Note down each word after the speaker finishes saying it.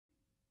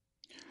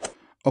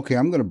Okay,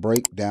 I'm going to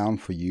break down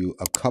for you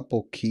a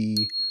couple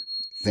key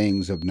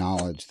things of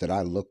knowledge that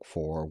I look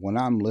for when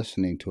I'm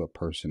listening to a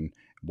person,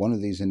 one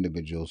of these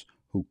individuals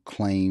who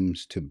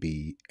claims to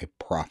be a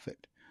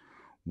prophet.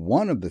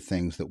 One of the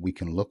things that we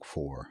can look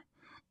for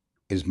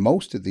is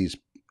most of these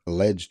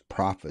alleged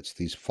prophets,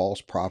 these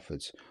false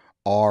prophets,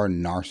 are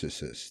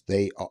narcissists.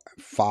 They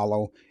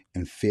follow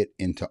and fit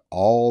into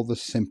all the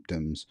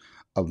symptoms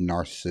of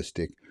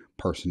narcissistic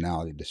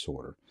personality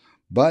disorder.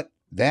 But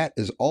that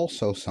is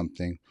also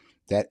something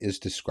that is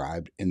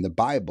described in the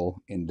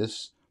Bible in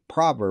this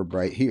proverb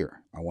right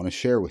here. I want to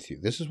share with you.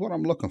 This is what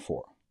I'm looking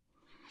for.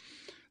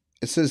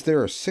 It says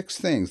there are 6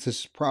 things.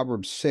 This is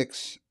Proverbs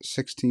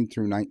 6:16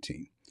 through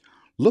 19.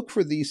 Look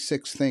for these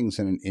 6 things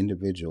in an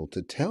individual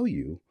to tell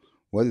you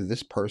whether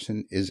this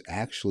person is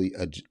actually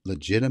a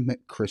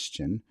legitimate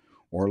Christian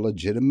or a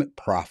legitimate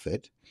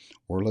prophet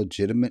or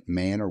legitimate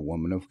man or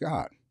woman of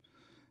God.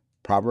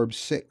 Proverbs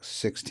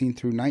 6:16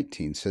 through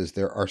 19 says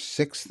there are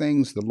 6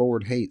 things the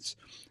Lord hates,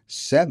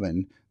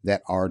 7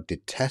 that are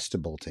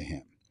detestable to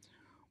him.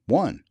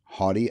 1.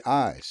 Haughty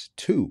eyes.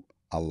 2.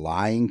 A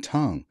lying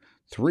tongue.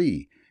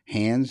 3.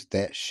 Hands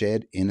that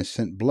shed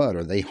innocent blood,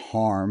 or they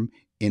harm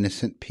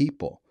innocent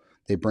people.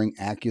 They bring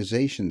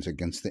accusations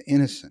against the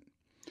innocent.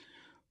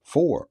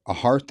 4. A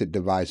heart that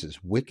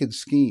devises wicked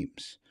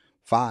schemes.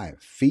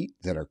 5. Feet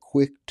that are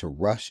quick to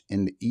rush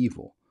into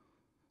evil.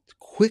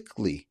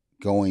 Quickly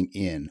going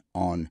in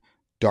on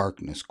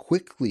darkness,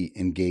 quickly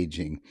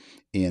engaging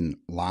in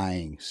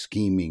lying,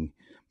 scheming,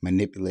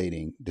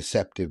 manipulating,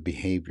 deceptive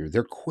behavior.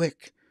 They're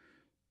quick.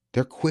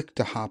 They're quick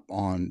to hop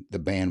on the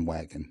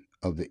bandwagon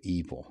of the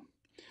evil.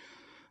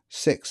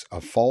 6.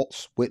 A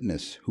false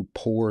witness who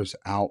pours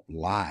out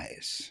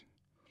lies.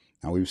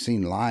 Now, we've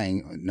seen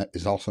lying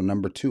is also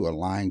number 2, a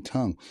lying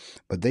tongue,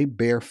 but they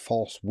bear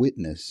false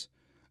witness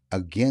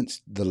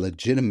against the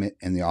legitimate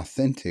and the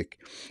authentic.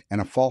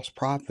 And a false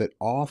prophet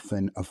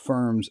often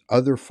affirms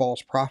other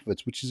false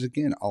prophets, which is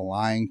again a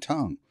lying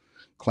tongue,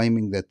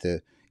 claiming that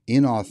the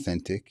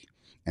inauthentic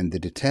and the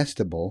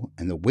detestable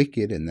and the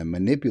wicked and the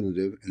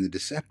manipulative and the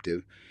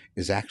deceptive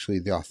is actually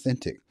the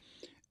authentic.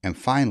 And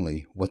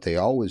finally, what they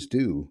always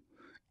do,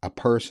 a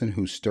person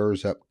who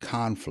stirs up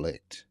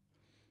conflict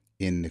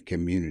in the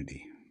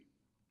community.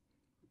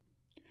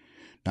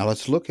 Now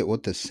let's look at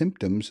what the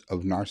symptoms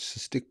of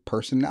narcissistic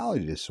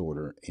personality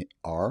disorder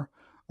are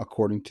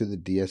according to the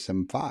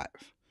DSM-5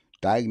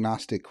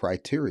 diagnostic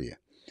criteria.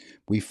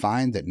 We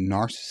find that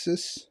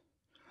narcissists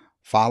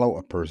follow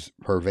a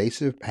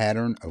pervasive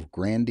pattern of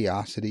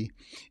grandiosity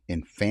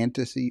in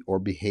fantasy or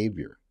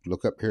behavior.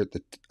 Look up here at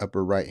the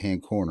upper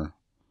right-hand corner.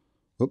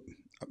 Up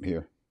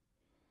here.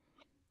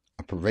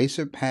 A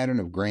pervasive pattern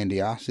of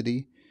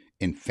grandiosity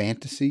in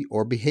fantasy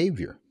or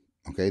behavior.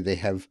 Okay, they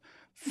have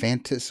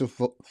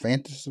fanciful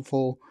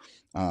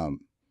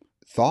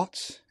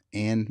thoughts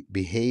and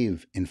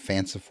behave in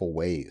fanciful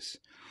ways.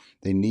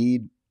 They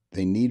need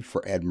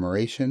for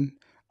admiration,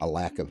 a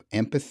lack of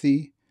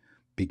empathy,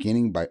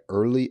 beginning by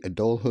early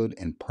adulthood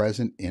and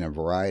present in a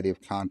variety of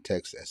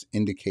contexts as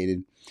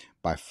indicated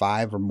by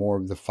 5 or more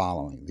of the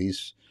following.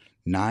 These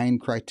 9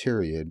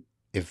 criteria,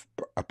 if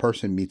a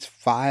person meets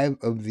 5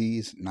 of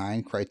these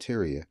 9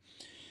 criteria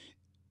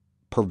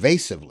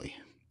pervasively,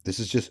 this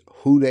is just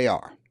who they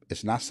are.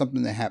 It's not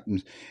something that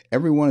happens.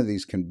 Every one of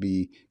these can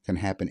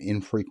happen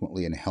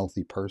infrequently in a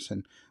healthy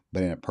person,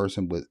 but in a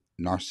person with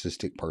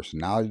narcissistic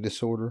personality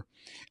disorder,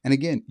 and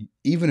again,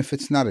 even if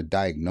it's not a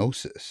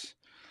diagnosis,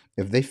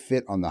 if they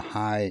fit on the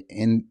high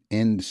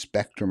end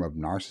spectrum of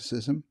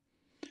narcissism,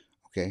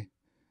 okay,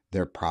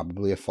 they're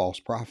probably a false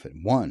prophet.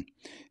 1,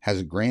 has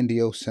a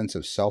grandiose sense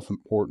of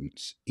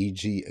self-importance,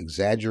 e.g.,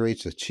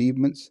 exaggerates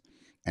achievements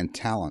and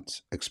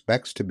talents,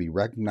 expects to be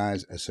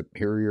recognized as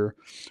superior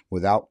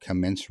without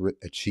commensurate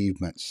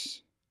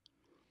achievements.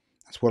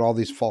 That's what all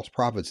these false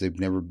prophets, they've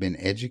never been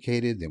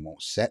educated. They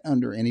won't set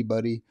under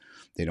anybody.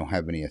 They don't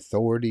have any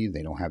authority.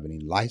 They don't have any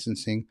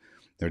licensing.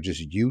 They're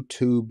just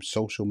YouTube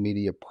social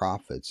media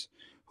prophets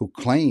who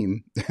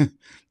claim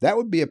that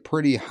would be a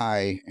pretty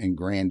high and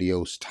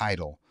grandiose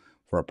title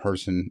for a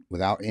person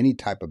without any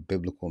type of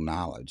biblical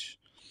knowledge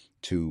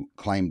to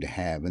claim to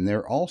have. And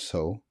they're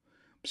also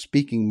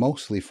speaking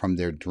mostly from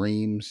their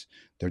dreams,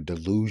 their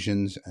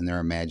delusions, and their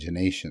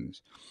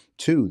imaginations.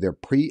 2, they're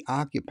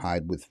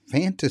preoccupied with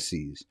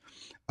fantasies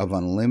of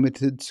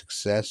unlimited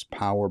success,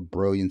 power,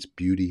 brilliance,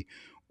 beauty,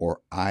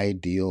 or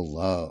ideal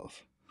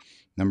love.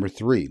 Number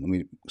 3, let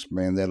me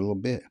expand that a little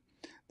bit.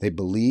 They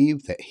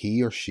believe that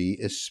he or she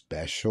is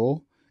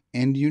special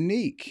and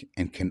unique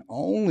and can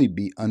only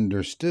be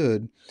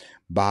understood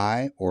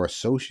by or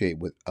associate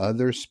with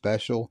other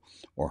special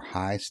or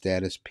high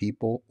status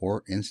people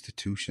or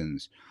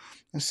institutions.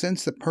 And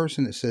since the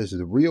person that says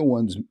the real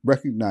ones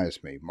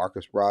recognize me,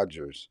 Marcus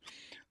Rogers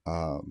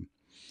says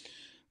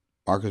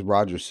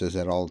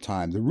that all the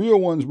time. The real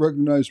ones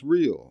recognize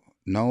real.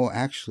 No,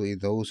 actually,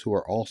 those who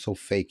are also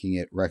faking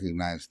it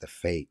recognize the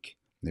fake.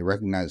 They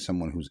recognize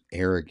someone who's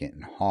arrogant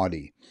and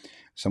haughty,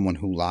 someone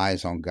who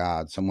lies on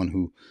God, someone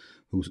who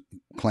who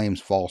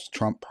claims false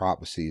Trump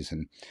prophecies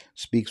and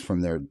speaks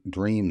from their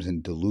dreams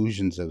and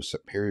delusions of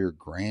superior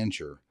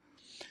grandeur.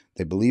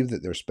 They believe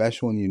that they're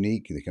special and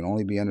unique. They can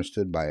only be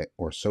understood by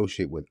or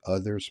associate with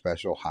other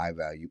special,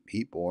 high-value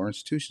people or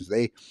institutions.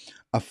 They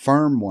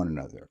affirm one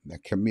another. Now,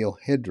 Camille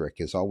Hedrick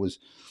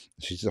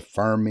she's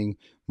affirming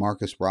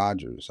Marcus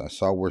Rogers. I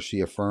saw where she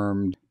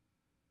affirmed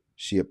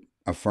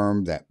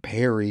that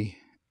Perry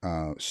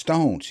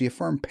Stone. She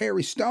affirmed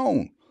Perry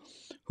Stone,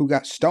 who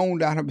got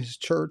stoned out of his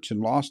church and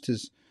lost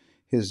his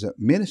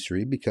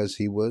ministry because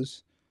he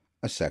was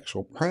a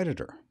sexual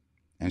predator,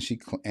 and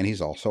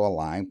he's also a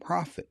lying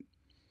prophet.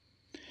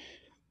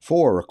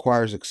 4,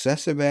 requires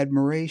excessive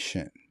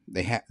admiration.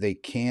 They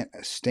can't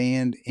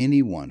stand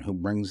anyone who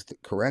brings the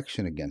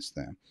correction against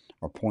them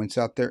or points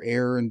out their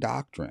error in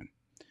doctrine.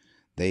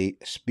 They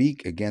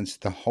speak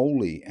against the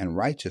holy and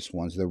righteous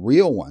ones, the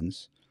real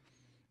ones,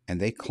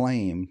 and they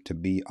claim to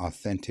be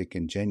authentic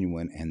and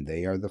genuine, and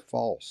they are the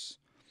false.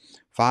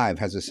 5,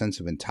 has a sense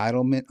of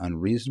entitlement,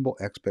 unreasonable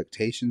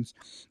expectations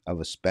of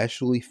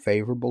especially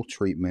favorable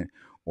treatment,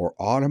 or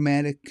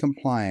automatic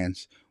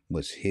compliance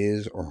with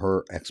his or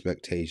her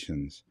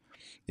expectations.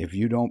 If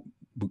you don't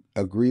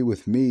agree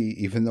with me,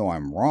 even though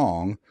I'm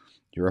wrong,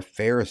 you're a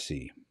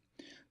Pharisee.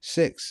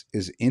 6,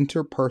 is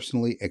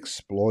interpersonally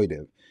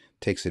exploitive,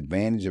 takes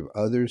advantage of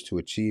others to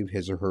achieve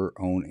his or her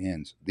own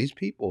ends. These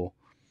people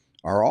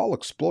are all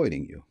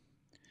exploiting you.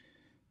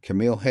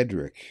 Camille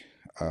Hedrick,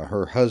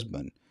 her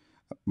husband,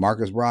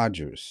 Marcus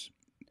Rogers,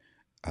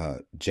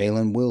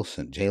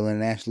 Jalen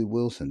and Ashley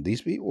Wilson.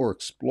 These people are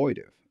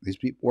exploitive. These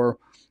people are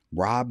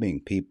robbing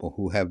people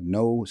who have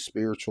no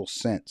spiritual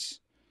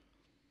sense.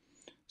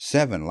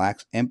 7,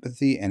 lacks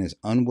empathy and is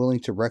unwilling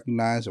to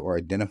recognize or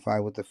identify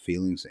with the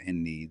feelings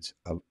and needs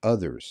of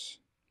others.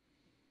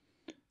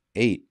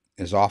 8,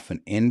 is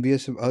often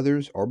envious of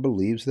others or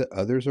believes that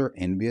others are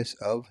envious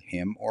of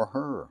him or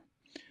her.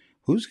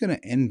 Who's going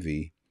to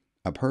envy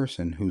a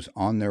person who's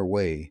on their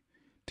way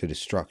to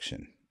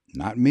destruction?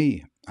 Not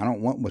me. I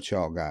don't want what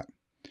y'all got.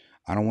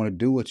 I don't want to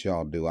do what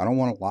y'all do. I don't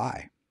want to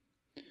lie.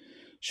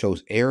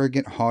 Shows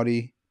arrogant,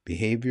 haughty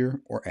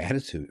behavior or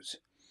attitudes.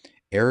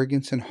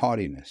 Arrogance and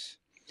haughtiness.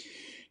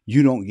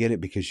 You don't get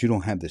it because you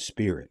don't have the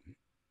Spirit.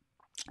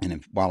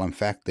 And while in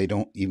fact they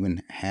don't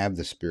even have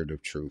the Spirit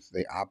of truth,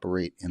 they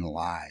operate in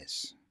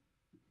lies.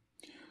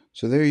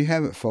 So there you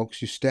have it,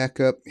 folks. You stack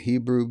up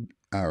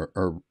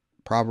or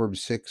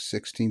Proverbs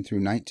 6:16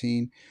 through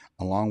 19,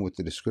 along with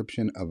the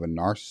description of a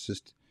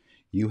narcissist.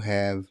 You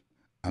have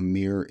a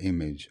mirror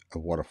image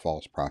of what a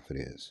false prophet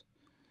is.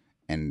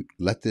 And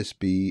let this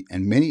be,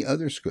 and many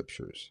other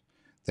scriptures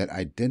that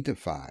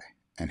identify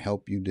and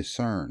help you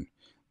discern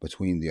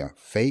between the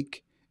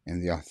fake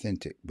and the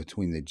authentic,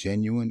 between the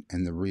genuine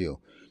and the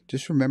real.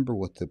 Just remember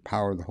what the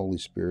power of the Holy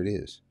Spirit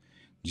is.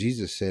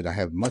 Jesus said, I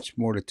have much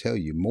more to tell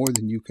you, more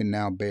than you can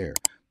now bear.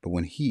 But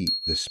when He,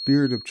 the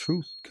Spirit of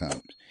truth,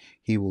 comes,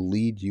 He will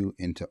lead you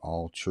into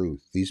all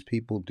truth. These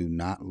people do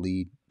not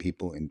lead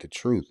people into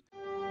truth.